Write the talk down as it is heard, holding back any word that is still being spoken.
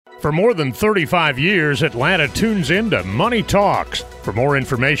For more than 35 years, Atlanta tunes into Money Talks. For more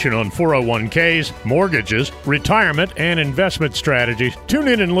information on 401ks, mortgages, retirement, and investment strategies, tune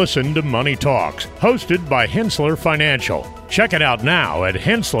in and listen to Money Talks, hosted by Hensler Financial. Check it out now at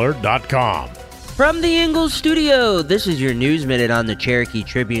Hensler.com. From the Ingalls studio, this is your News Minute on the Cherokee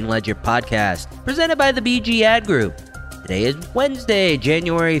Tribune Ledger podcast, presented by the BG Ad Group. Today is Wednesday,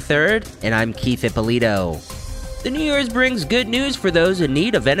 January 3rd, and I'm Keith Ippolito. The New Year's brings good news for those in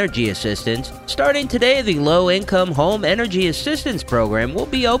need of energy assistance. Starting today, the Low-Income Home Energy Assistance Program will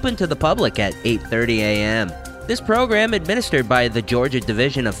be open to the public at 8:30 a.m. This program, administered by the Georgia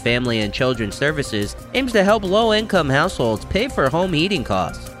Division of Family and Children Services, aims to help low-income households pay for home heating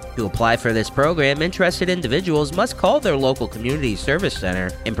costs. To apply for this program, interested individuals must call their local community service center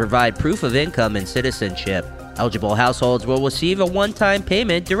and provide proof of income and citizenship. Eligible households will receive a one-time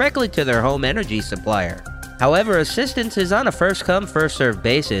payment directly to their home energy supplier. However, assistance is on a first-come, first-served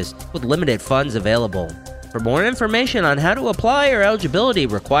basis with limited funds available. For more information on how to apply or eligibility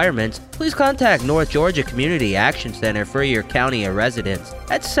requirements, please contact North Georgia Community Action Center for your county or residence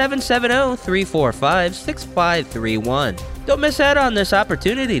at 770-345-6531. Don't miss out on this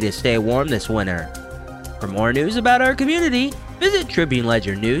opportunity to stay warm this winter. For more news about our community, visit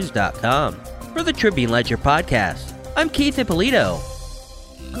TribuneLedgerNews.com. For the Tribune Ledger podcast, I'm Keith Ippolito.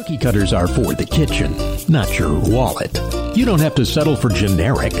 Cookie cutters are for the kitchen, not your wallet. You don't have to settle for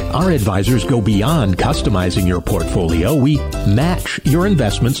generic. Our advisors go beyond customizing your portfolio. We match your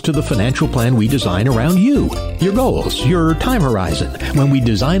investments to the financial plan we design around you, your goals, your time horizon, when we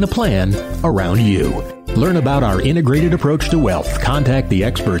design a plan around you. Learn about our integrated approach to wealth. Contact the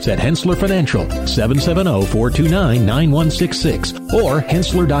experts at Hensler Financial, 770-429-9166, or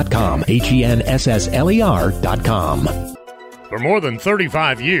Hensler.com, HENSSLER.com. For more than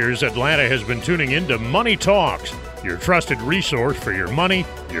 35 years, Atlanta has been tuning into Money Talks, your trusted resource for your money,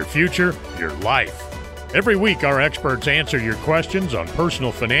 your future, your life. Every week, our experts answer your questions on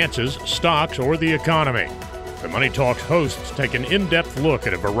personal finances, stocks, or the economy. The Money Talks hosts take an in-depth look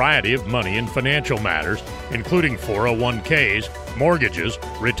at a variety of money and financial matters, including 401ks, mortgages,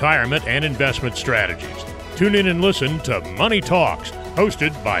 retirement, and investment strategies. Tune in and listen to Money Talks,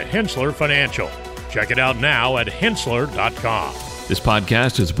 hosted by Hensler Financial. Check it out now at Hensler.com. This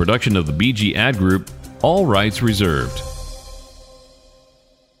podcast is a production of the BG Ad Group, all rights reserved.